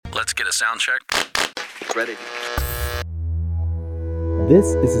Let's get a sound check. Ready.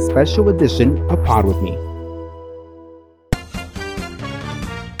 This is a special edition of Pod With Me.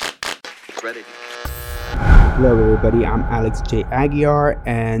 Ready. Hello everybody, I'm Alex J. Aguiar,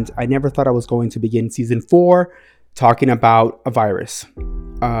 and I never thought I was going to begin Season 4 talking about a virus.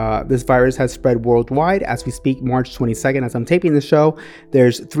 This virus has spread worldwide as we speak, March 22nd. As I'm taping the show,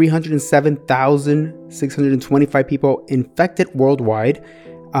 there's 307,625 people infected worldwide.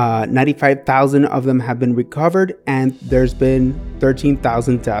 95,000 of them have been recovered, and there's been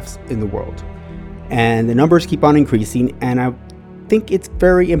 13,000 deaths in the world. And the numbers keep on increasing, and I think it's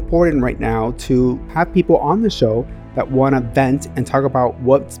very important right now to have people on the show that want to vent and talk about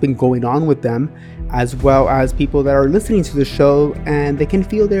what's been going on with them, as well as people that are listening to the show and they can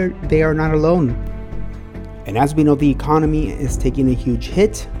feel they are not alone. And as we know, the economy is taking a huge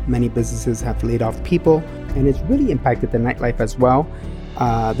hit. Many businesses have laid off people, and it's really impacted the nightlife as well.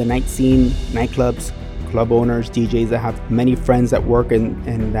 The night scene, nightclubs, club owners, DJs. I have many friends that work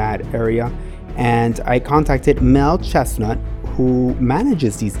in that area. And I contacted Mel Chestnut, who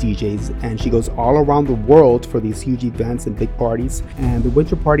manages these DJs, and she goes all around the world for these huge events and big parties. And the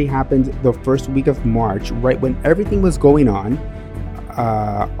winter party happened the first week of March, right when everything was going on.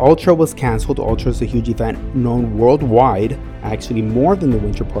 Ultra was canceled. Ultra is a huge event known worldwide, actually more than the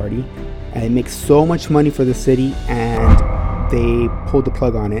winter party, and it makes so much money for the city, and they pulled the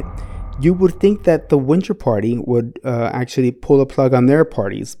plug on it. You would think that the winter party would actually pull the plug on their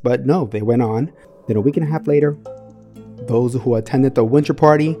parties, but no, they went on. Then a week and a half later, those who attended the winter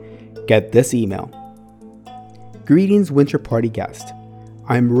party get this email. Greetings, winter party guest.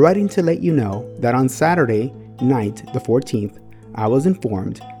 I'm writing to let you know that on Saturday night, the 14th, I was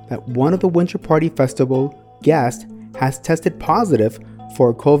informed that one of the winter party festival guests has tested positive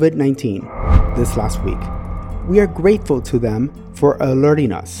for COVID-19 this last week. We are grateful to them for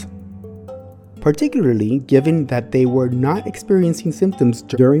alerting us, particularly given that they were not experiencing symptoms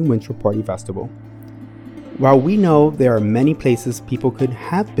during Winter Party Festival. While we know there are many places people could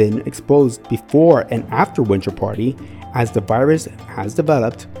have been exposed before and after Winter Party as the virus has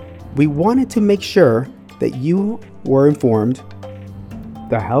developed, we wanted to make sure that you were informed.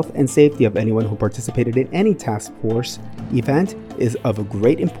 The health and safety of anyone who participated in any task force event is of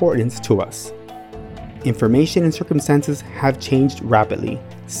great importance to us. Information and circumstances have changed rapidly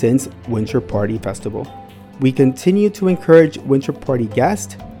since Winter Party Festival. We continue to encourage Winter Party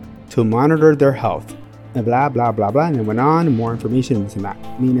guests to monitor their health. And blah, blah, blah, blah. And it went on, more information and this and that.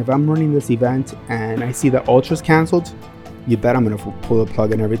 I mean, if I'm running this event and I see that Ultra's canceled, you bet I'm going to pull the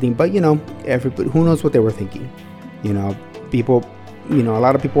plug and everything. But, everybody, who knows what they were thinking? People, a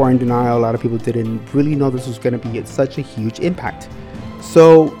lot of people are in denial. A lot of people didn't really know this was going to be such a huge impact.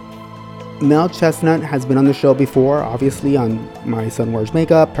 So Mel Chestnut has been on the show before, obviously on My Son Wears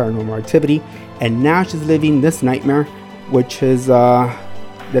Makeup, Paranormal Activity, and now she's living this nightmare, which is the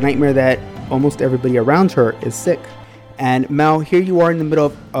nightmare that almost everybody around her is sick. And Mel, here you are in the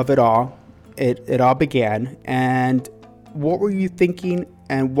middle of it all. It all began. And what were you thinking,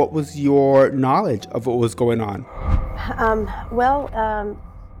 and what was your knowledge of what was going on?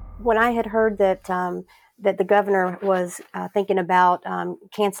 When I had heard that that the governor was thinking about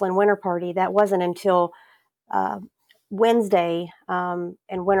canceling Winter Party, that wasn't until Wednesday, and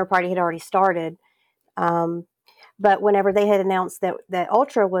Winter Party had already started. But whenever they had announced that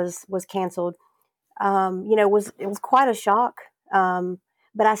Ultra was canceled, it was quite a shock.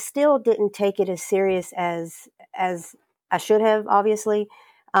 But I still didn't take it as serious as I should have, obviously,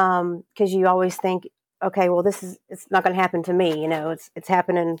 because you always think, okay, well, it's not going to happen to me. It's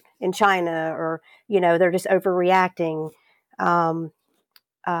happening in China, or, they're just overreacting. So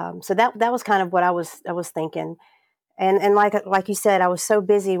that was kind of what I was thinking. And like you said, I was so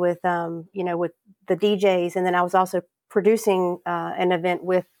busy with, with the DJs. And then I was also producing an event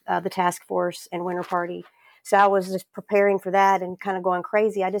with the task force and Winter Party. So I was just preparing for that and kind of going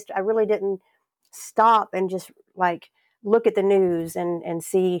crazy. I really didn't stop and just look at the news and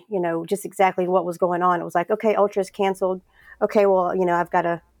see, just exactly what was going on. It was like, okay, Ultra's canceled. Okay, well, I got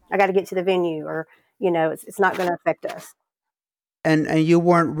to get to the venue, or, it's not going to affect us. And you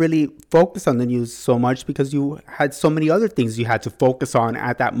weren't really focused on the news so much because you had so many other things you had to focus on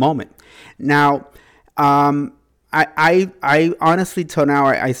at that moment. Now, I honestly, till now,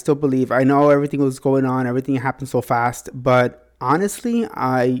 I still believe, I know everything was going on, everything happened so fast, but honestly,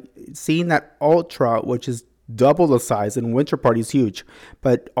 I seen that Ultra, which is double the size, and Winter Party is huge,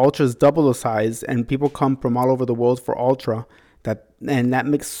 but Ultra is double the size, and people come from all over the world for Ultra, and that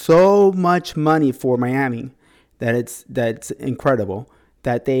makes so much money for Miami. That's incredible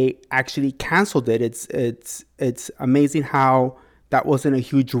that they actually canceled it. It's amazing how that wasn't a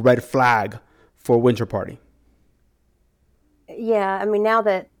huge red flag for Winter Party. Yeah, I mean, now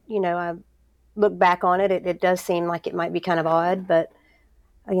that, I look back on it, it does seem like it might be kind of odd, but,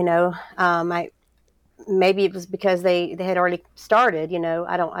 maybe it was because they had already started,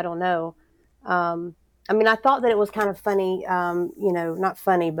 I don't know. I mean, I thought that it was kind of funny, not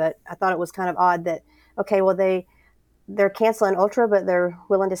funny, but I thought it was kind of odd that, okay, well, they're canceling Ultra, but they're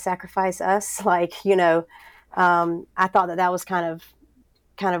willing to sacrifice us. Like, I thought that was kind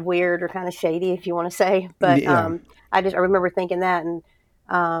of weird or kind of shady, if you want to say. But Yeah. I remember thinking that, and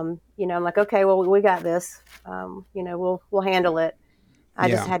I'm like, okay, well, we got this. We'll handle it. I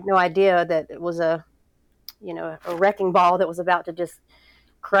just Yeah. had no idea that it was a wrecking ball that was about to just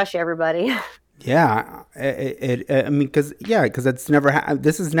crush everybody. Yeah. I mean, because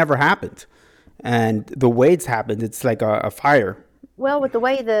this has never happened. And the way it's happened, it's like a fire. Well, with the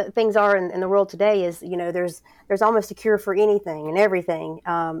way the things are in the world today, is there's almost a cure for anything and everything,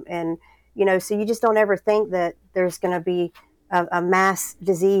 and so you just don't ever think that there's going to be a mass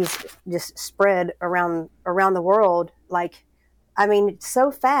disease just spread around the world. Like, I mean, it's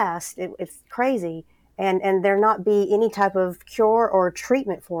so fast, it's crazy, and there not be any type of cure or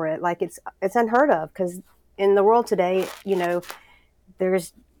treatment for it. Like, it's unheard of, because in the world today,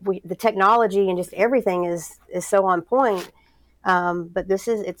 there's the technology and just everything is so on point. But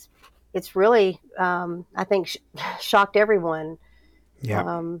it's really, I think, shocked everyone. Yeah.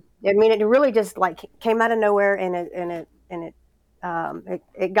 I mean, it really just like came out of nowhere, and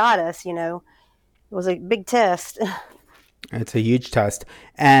it got us. It was a big test. It's a huge test.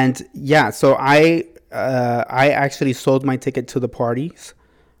 And yeah, so I actually sold my ticket to the parties.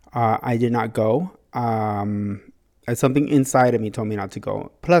 I did not go. Something inside of me told me not to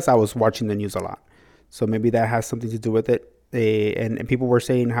go. Plus, I was watching the news a lot, so maybe that has something to do with it. And people were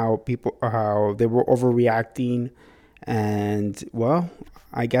saying how they were overreacting, and well,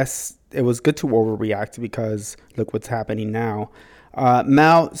 I guess it was good to overreact, because look what's happening now.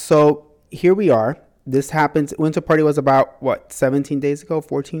 Mel, so here we are. This happened. Winter Party was about what, 17 days ago,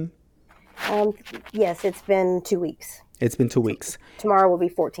 14? Yes, it's been 2 weeks. It's been 2 weeks. Tomorrow will be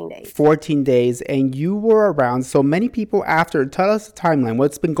 14 days. 14 days, and you were around. So many people after. Tell us the timeline.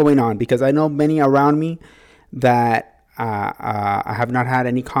 What's been going on? Because I know many around me that I have not had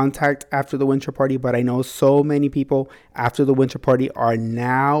any contact after the Winter Party, but I know so many people after the Winter Party are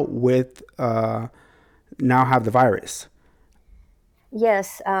now now have the virus.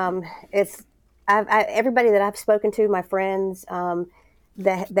 Yes, it's everybody that I've spoken to, my friends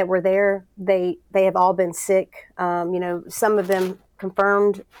that were there, they have all been sick. Some of them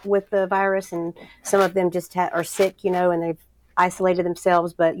confirmed with the virus, and some of them just are sick, and they've isolated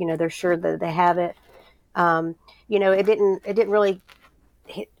themselves, but they're sure that they have it. It didn't really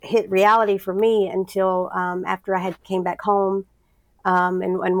hit reality for me until after I had came back home,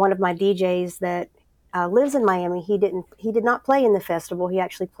 and one of my DJs that lives in Miami, he did not play in the festival. He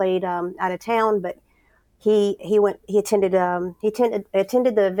actually played out of town, but he attended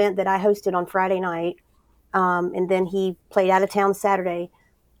the event that I hosted on Friday night, and then he played out of town Saturday,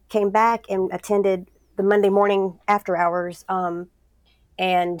 came back and attended the Monday morning after hours,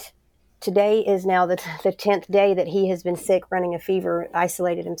 and today is now the 10th day that he has been sick, running a fever,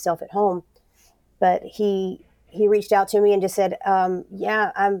 isolated himself at home. But he reached out to me and just said,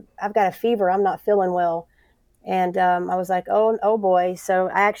 yeah, I've got a fever. I'm not feeling well. And I was like, oh boy. So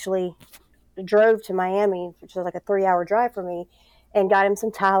I actually drove to Miami, which was like a 3-hour drive for me, and got him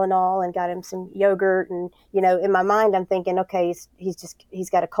some Tylenol and got him some yogurt. And, in my mind, I'm thinking, okay, he's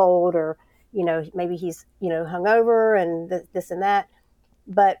got a cold, or, maybe he's, hungover and this and that.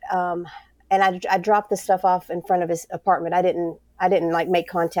 But, and I dropped the stuff off in front of his apartment. I didn't like make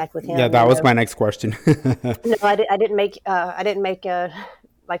contact with him. Yeah, that was my next question. No, I didn't make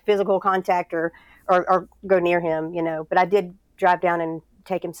like physical contact or go near him, but I did drive down and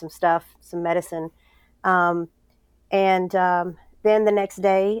take him some stuff, some medicine. And then the next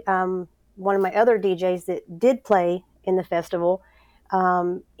day, one of my other DJs that did play in the festival,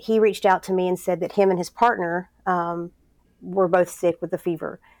 he reached out to me and said that him and his partner were both sick with the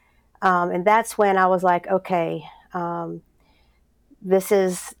fever. And that's when I was like, okay, this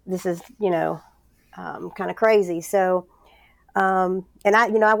is kind of crazy. So, and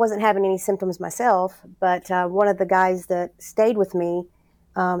I wasn't having any symptoms myself, but one of the guys that stayed with me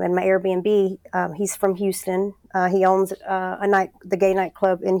in my Airbnb, he's from Houston. He owns the gay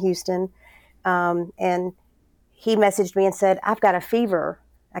nightclub in Houston, and he messaged me and said, "I've got a fever.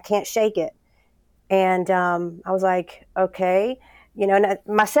 I can't shake it." And I was like, okay,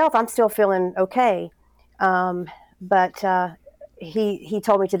 myself, I'm still feeling okay, but he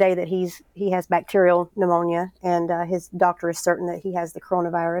told me today that he has bacterial pneumonia, and his doctor is certain that he has the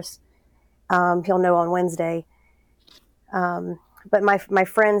coronavirus. He'll know on Wednesday. But my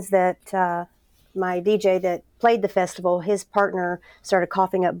friends that my DJ that played the festival, his partner started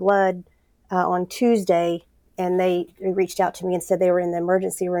coughing up blood on Tuesday, and they reached out to me and said they were in the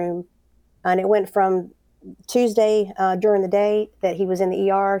emergency room, and it went from Tuesday during the day that he was in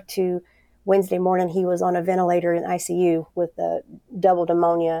the ER to Wednesday morning he was on a ventilator in ICU with double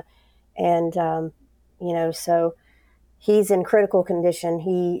pneumonia, and so he's in critical condition.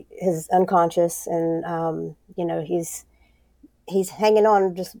 He is unconscious, and he's hanging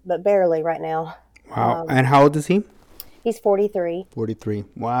on just but barely right now. Wow. And how old is he? He's 43. 43.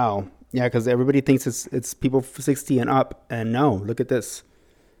 Wow. Yeah, because everybody thinks it's people 60 and up, and no, look at this.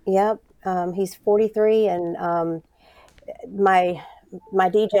 Yep. He's 43, and my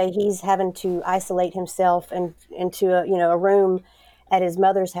DJ, he's having to isolate himself and into a room at his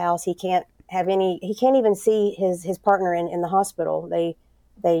mother's house. He can't even see his partner in the hospital. They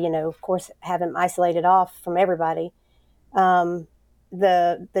of course have him isolated off from everybody. The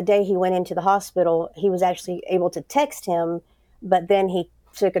day he went into the hospital, he was actually able to text him, but then he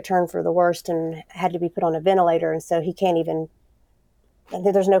took a turn for the worst and had to be put on a ventilator, and so he can't even.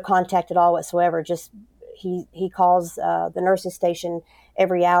 There's no contact at all whatsoever. Just he calls the nurse's station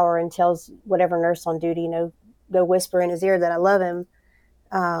every hour and tells whatever nurse on duty, go whisper in his ear that I love him.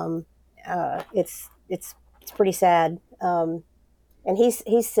 It's pretty sad, and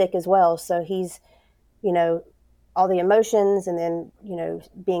he's sick as well. So he's, all the emotions, and then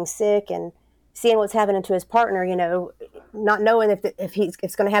being sick and seeing what's happening to his partner. Not knowing if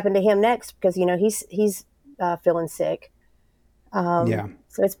it's going to happen to him next, because he's feeling sick.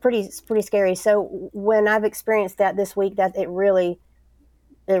 So it's pretty scary. So when I've experienced that this week, that it really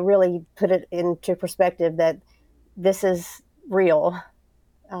put it into perspective that this is real.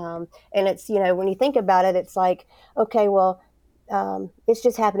 And it's, when you think about it, it's like, okay, well, it's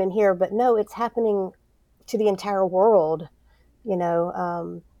just happening here, but no, it's happening to the entire world,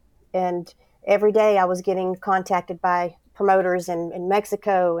 and every day I was getting contacted by promoters in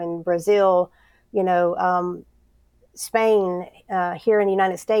Mexico and Brazil, Spain, here in the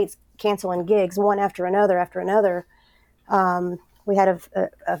United States, canceling gigs one after another. We had a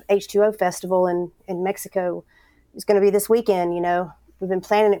H2O festival in Mexico. It's going to be this weekend. We've been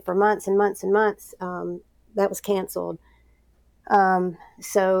planning it for months and months and months. That was canceled.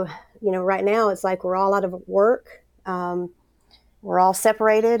 So right now it's like we're all out of work. We're all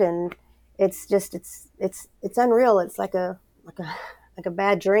separated, and it's unreal. It's like a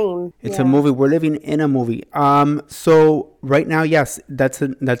bad dream. It's a movie. We're living in a movie. So right now, yes, that's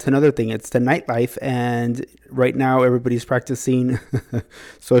another thing. It's the nightlife, and right now everybody's practicing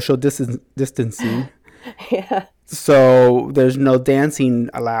social distancing. Yeah. So there's no dancing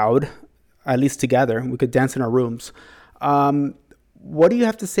allowed, at least together. We could dance in our rooms. What do you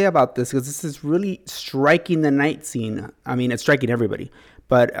have to say about this? Because this is really striking the night scene. I mean, it's striking everybody,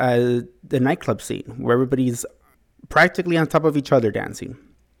 but the nightclub scene where everybody's practically on top of each other dancing.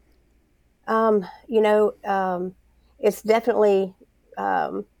 It's definitely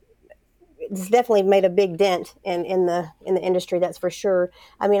made a big dent in the industry. That's for sure.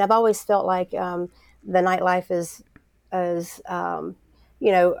 I mean, I've always felt like the nightlife is our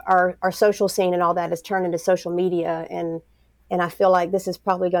social scene and all that has turned into social media, and I feel like this is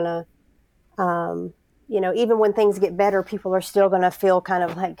probably going to, even when things get better, people are still going to feel kind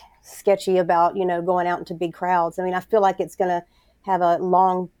of like sketchy about, going out into big crowds. I mean, I feel like it's going to have a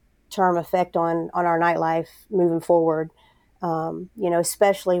long-term effect on our nightlife moving forward,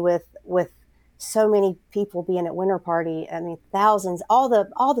 especially with so many people being at Winter Party. I mean, thousands, all the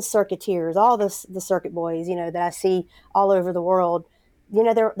circuiteers, all the circuit boys, that I see all over the world, they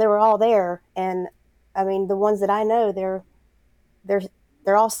were all there. And I mean, the ones that I know, they're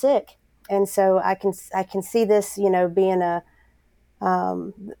all sick. And so I can see this, being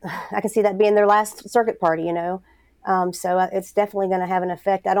I can see that being their last circuit party, so it's definitely going to have an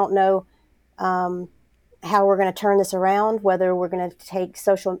effect. I don't know how we're going to turn this around, whether we're going to take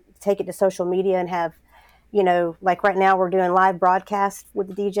it to social media and have, like right now we're doing live broadcasts with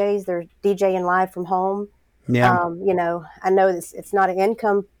the DJs. They're DJing live from home. Yeah. I know it's not an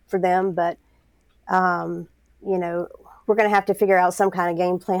income for them, but, we're going to have to figure out some kind of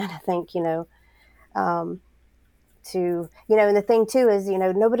game plan, I think, and the thing too is,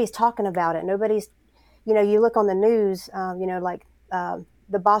 nobody's talking about it. Nobody's, you look on the news, like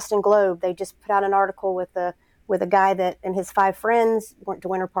the Boston Globe, they just put out an article with a guy that and his 5 friends went to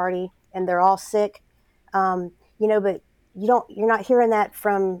Winter Party and they're all sick. But you're not hearing that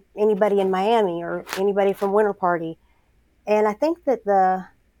from anybody in Miami or anybody from Winter Party. And I think that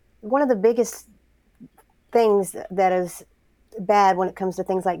one of the biggest things that is bad when it comes to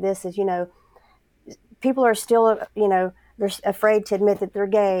things like this is, people are still, they're afraid to admit that they're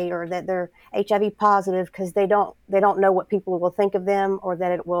gay or that they're HIV positive because they don't know what people will think of them, or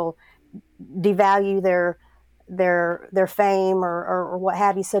that it will devalue their fame, or what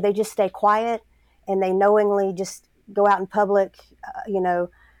have you. So they just stay quiet, and they knowingly just go out in public,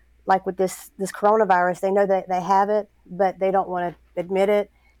 like with this coronavirus. They know that they have it, but they don't want to admit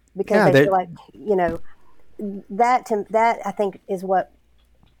it because Yeah, they feel that like, that I think is what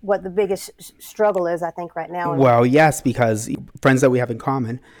the biggest struggle is, I think, right now. And well, yes, because friends that we have in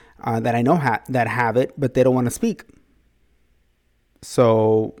common that I know that have it, but they don't want to speak.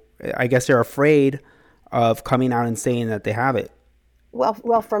 So I guess they're afraid of coming out and saying that they have it.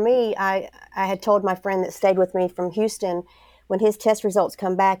 well, for me, I had told my friend that stayed with me from Houston, when his test results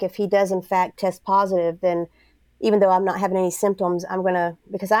come back, if he does in fact test positive, then even though I'm not having any symptoms, I'm gonna,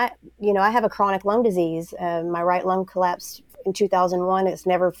 because I have a chronic lung disease. My right lung collapsed in 2001. It's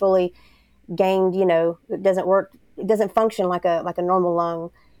never fully gained. It doesn't work. It doesn't function like a normal lung.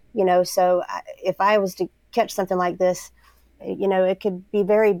 So if I was to catch something like this, it could be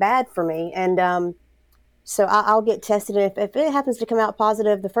very bad for me. And so I'll get tested. If it happens to come out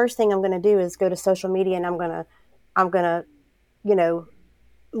positive, the first thing I'm going to do is go to social media, and I'm gonna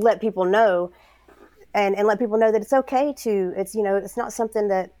let people know, and let people know that it's okay to, it's not something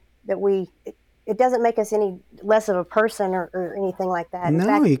that it doesn't make us any less of a person, or anything like that. In No,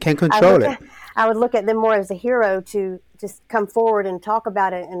 fact, you can't I control look it. at, I would look at them more as a hero to just come forward and talk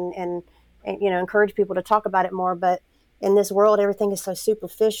about it, and encourage people to talk about it more. But in this world, everything is so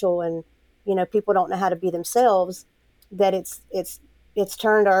superficial, and people don't know how to be themselves, that it's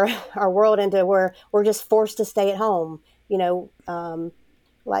turned our world into where we're just forced to stay at home,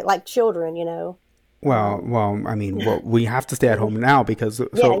 like children. Well, Um, well, I mean, well, we have to stay at home now because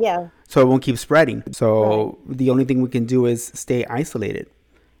yeah, yeah, so it won't keep spreading. right. So the only thing we can do is stay isolated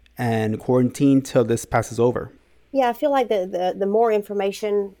and quarantine till this passes over. Yeah, I feel like the more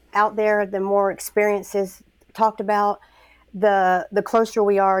information out there, the more experiences talked about, the closer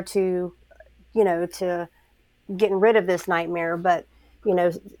we are to getting rid of this nightmare. But you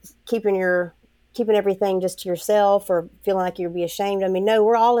know, keeping your keeping everything just to yourself, or feeling like you'd be ashamed. I mean, no,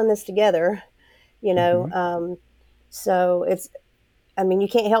 we're all in this together. You know, Hmm. so it's. I mean, you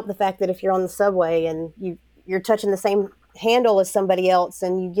can't help the fact that if you're on the subway and you're touching the same handle as somebody else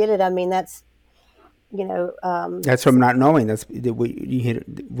and you get it. I mean, that's you know, That's from not knowing.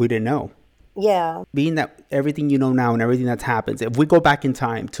 We didn't know. yeah. Being that everything you know now and everything that's happened, if we go back in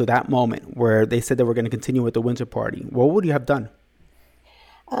time to that moment where they said they were going to continue with the winter party, what would you have done?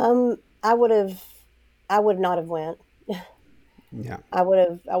 I would have. I would not have went. Yeah, I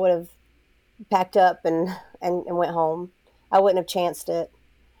would have packed up and went home. I wouldn't have chanced it.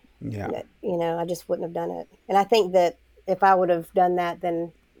 yeah. I just wouldn't have done it. And I think that if I would have done that,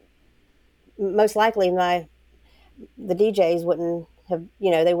 then most likely the DJs wouldn't have.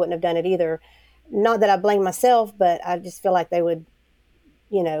 They wouldn't have done it either. Not that I blame myself, but I just feel like they would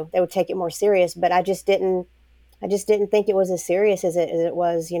take it more serious. But I just didn't think it was as serious as it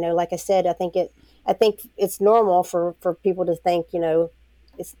was. Like I said, I think it's normal for people to think,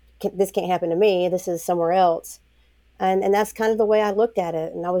 this can't happen to me. This is somewhere else, and that's kind of the way I looked at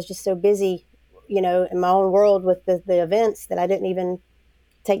it. And I was just so busy, in my own world with the events, that I didn't even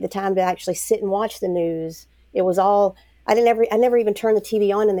take the time to actually sit and watch the news. It was all. I never even turned the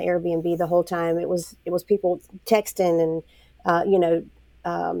TV on in the Airbnb the whole time. It was people texting and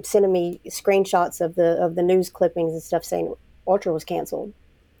sending me screenshots of the news clippings and stuff saying Ultra was canceled.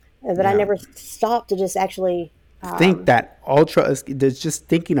 But I Yeah. never stopped to just actually. Think that Ultra is, there's just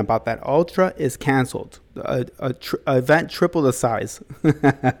thinking about that. Ultra is canceled. A event triple the size.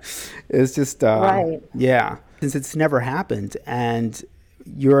 It's just, Right. yeah. Since it's never happened and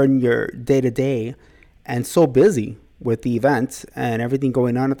you're in your day to day and so busy with the events and everything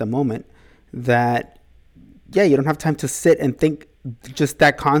going on at the moment that, yeah, you don't have time to sit and think just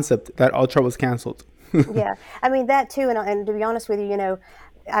that concept that Ultra was canceled. Yeah, I mean that too, and to be honest with you,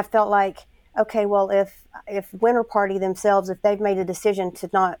 I felt like, okay, well, if Winter Party themselves, if they've made a decision to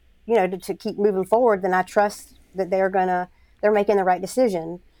not, to keep moving forward, then I trust that they're making the right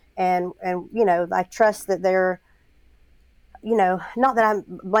decision, and I trust that they're, not that I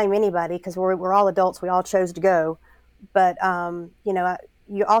blame anybody, because we're all adults, we all chose to go, but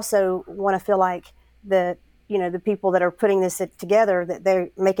you also want to feel like that, the people that are putting this together, that they're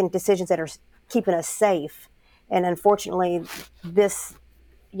making decisions that are keeping us safe, and unfortunately, this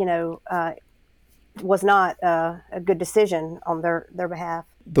you know uh, was not a good decision on their behalf.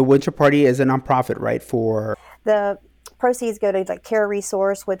 The Winter Party is a nonprofit, right? For The proceeds go to like Care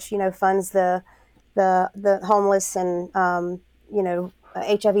Resource, which funds the homeless and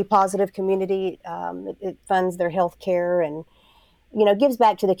HIV positive community. It funds their health care and gives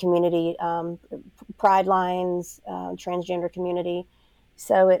back to the community. Pride Lines, transgender community.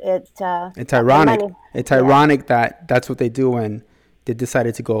 So it's ironic. money, It's yeah. ironic that that's what they do when they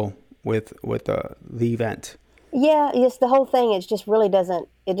decided to go with the event. Yeah, it's the whole thing. It just really doesn't.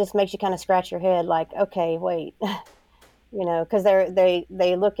 It just makes you kind of scratch your head, like, okay, wait, because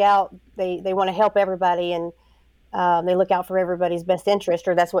they look out. They want to help everybody, and they look out for everybody's best interest,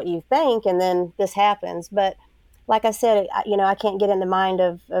 or that's what you think, and then this happens. But like I said, I can't get in the mind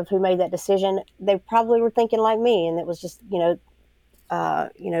of who made that decision. They probably were thinking like me, and it was just,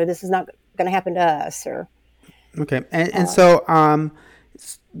 this is not going to happen to us, or Okay, and so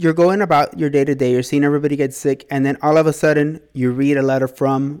you're going about your day to day. You're seeing everybody get sick, and then all of a sudden you read a letter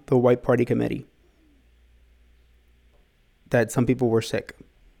from the White Party committee that some people were sick.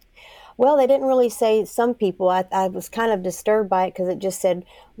 well, they didn't really say some people. I was kind of disturbed by it because it just said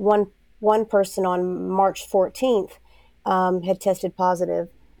one person on March 14th had tested positive.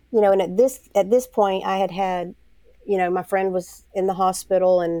 And at this point, I had my friend was in the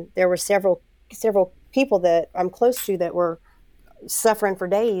hospital, and there were several people that I'm close to that were suffering for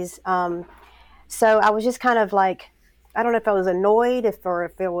days. So I was just kind of like, I don't know if I was annoyed or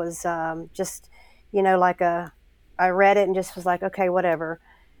if it was just, like I read it and just was like, okay, whatever.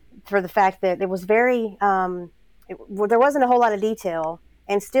 For the fact that it was very, there wasn't a whole lot of detail,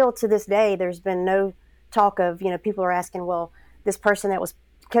 and still to this day, there's been no talk of, people are asking, well, this person that was,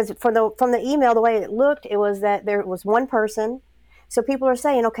 because from the email, the way it looked, it was that there was one person. So people are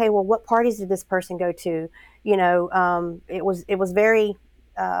saying, okay, well, what parties did this person go to? It was very,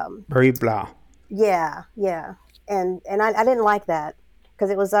 Very blah. yeah, yeah, and I didn't like that because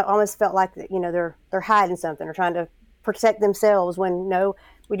it was, I almost felt like that, they're hiding something or trying to protect themselves when no,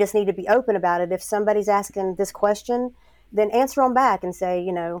 we just need to be open about it. If somebody's asking this question, then answer them back and say,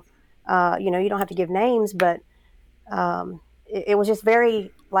 you don't have to give names, but it was just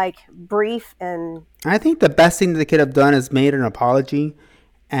very like brief. And I think the best thing that they could have done is made an apology,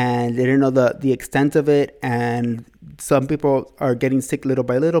 and they didn't know the extent of it. And some people are getting sick little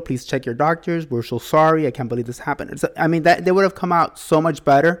by little. Please check your doctors. We're so sorry. I can't believe this happened. That they would have come out so much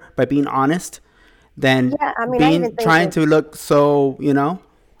better by being honest than yeah, I being even think trying that to look so.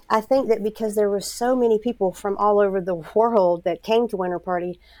 I think that because there were so many people from all over the world that came to Winter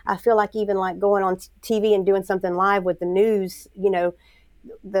Party, I feel like even like going on TV and doing something live with the news,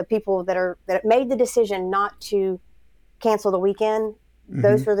 the people that made the decision not to cancel the weekend,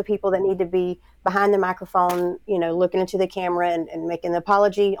 those are the people that need to be behind the microphone, looking into the camera and making the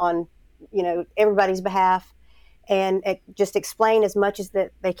apology on, everybody's behalf, and just explain as much as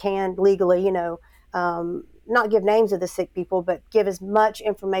that they can legally, not give names of the sick people, but give as much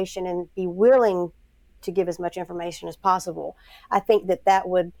information and be willing to give as much information as possible. I think that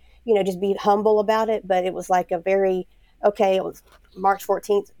would, just be humble about it. But it was like a very, okay, it was March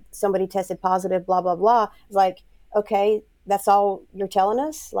 14th, somebody tested positive, blah, blah, blah. It's like, okay, that's all you're telling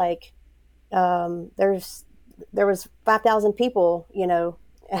us? Like, there was 5,000 people,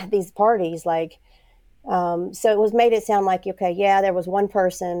 at these parties. Like, so it was made it sound like, okay, yeah, there was one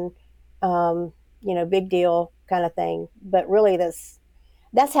person, big deal kind of thing. But really,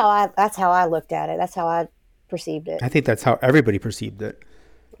 that's how I looked at it. That's how I perceived it. I think that's how everybody perceived it.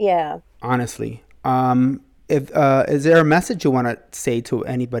 Yeah. Honestly, if is there a message you want to say to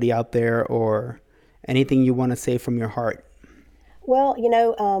anybody out there, or anything you want to say from your heart? Well,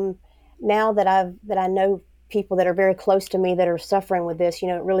 now that I know people that are very close to me that are suffering with this, it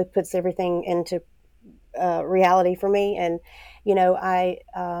really puts everything into reality for me. And I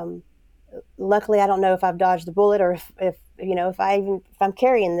luckily I don't know if I've dodged the bullet, or if I'm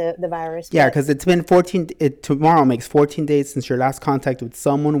carrying the virus. Yeah, because it's been 14. Tomorrow makes 14 days since your last contact with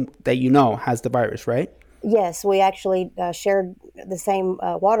someone that has the virus, right? Yes, we actually shared the same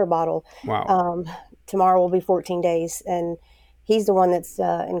water bottle. Wow. Tomorrow will be 14 days, and he's the one that's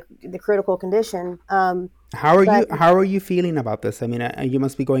in the critical condition. How are you feeling about this? I mean, you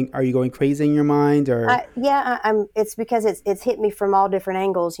must be going. Are you going crazy in your mind, or? I'm. It's because it's hit me from all different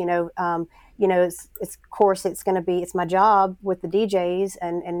angles. It's of course it's going to be. It's my job with the DJs,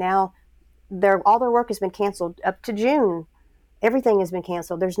 and now all their work has been canceled up to June. Everything has been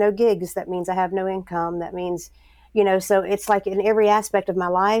canceled. There's no gigs. That means I have no income. That means, so it's like in every aspect of my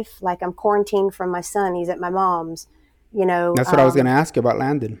life, like I'm quarantined from my son. He's at my mom's, That's what I was going to ask you about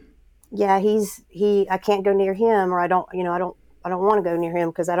Landon. Yeah, I can't go near him, or I don't want to go near him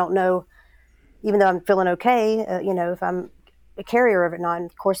because I don't know, even though I'm feeling okay, if I'm a carrier of it not. And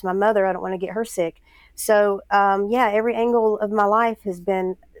of course, my mother, I don't want to get her sick. So, every angle of my life has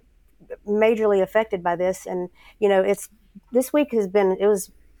been majorly affected by this. And, this week has been, it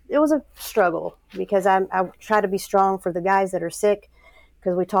was a struggle because I try to be strong for the guys that are sick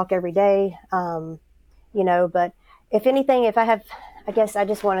because we talk every day, but if anything, I guess I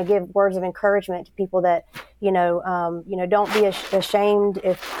just want to give words of encouragement to people that, don't be ashamed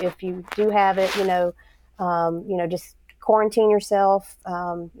if you do have it, just quarantine yourself,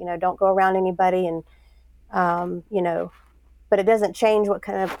 don't go around anybody and, but it doesn't change what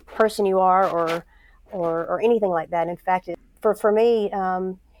kind of person you are or anything like that. In fact, for me,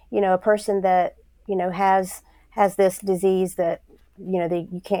 a person that, has this disease that, that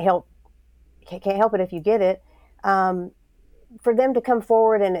you can't help it if you get it, for them to come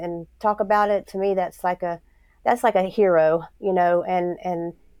forward and talk about it, to me, that's like a hero,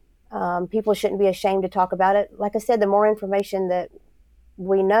 and people shouldn't be ashamed to talk about it. Like I said, the more information that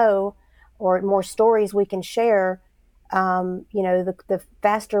we know or more stories we can share, the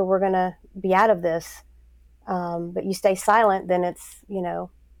faster we're going to be out of this. But you stay silent, then it's,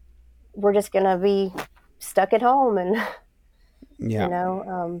 we're just going to be stuck at home and,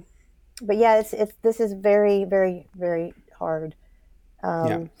 but yeah, this is very, very, very hard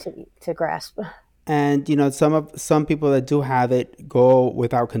to grasp. And some people that do have it go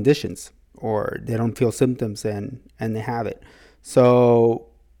without conditions, or they don't feel symptoms and they have it. So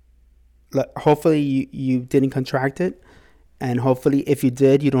hopefully you didn't contract it, and hopefully if you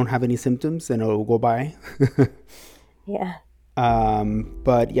did, you don't have any symptoms and it'll go by. Yeah.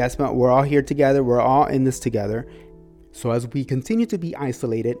 But yes, we're all here together. We're all in this together. So as we continue to be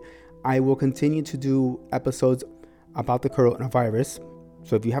isolated, I will continue to do episodes about the coronavirus.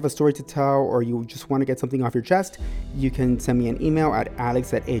 So if you have a story to tell or you just want to get something off your chest, you can send me an email at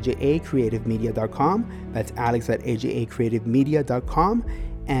alex@ajacreativemedia.com. That's alex@ajacreativemedia.com.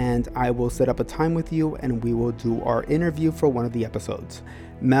 And I will set up a time with you and we will do our interview for one of the episodes.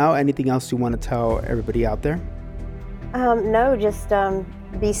 Mel, anything else you want to tell everybody out there? No, just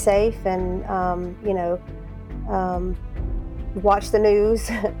be safe and, watch the news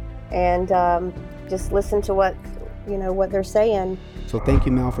and just listen to what they're saying. So thank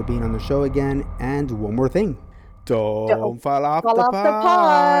you, Mel, for being on the show again. And one more thing. Don't fall off the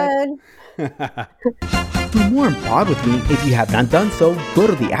pod. For more on Pod With Me, if you have not done so, go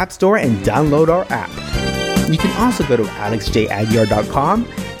to the App Store and download our app. You can also go to alexjaguiar.com,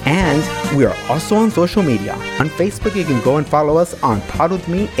 and we are also on social media. On Facebook, you can go and follow us on Pod With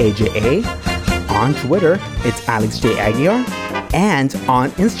Me AJA. On Twitter, it's Alex J. Aguiar. And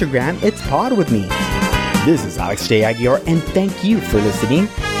on Instagram, it's Pod With Me. This is Alex J. Aguiar, and thank you for listening.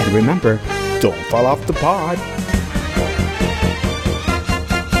 And remember, don't fall off the pod.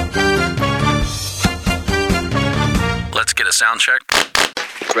 Let's get a sound check.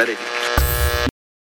 Ready.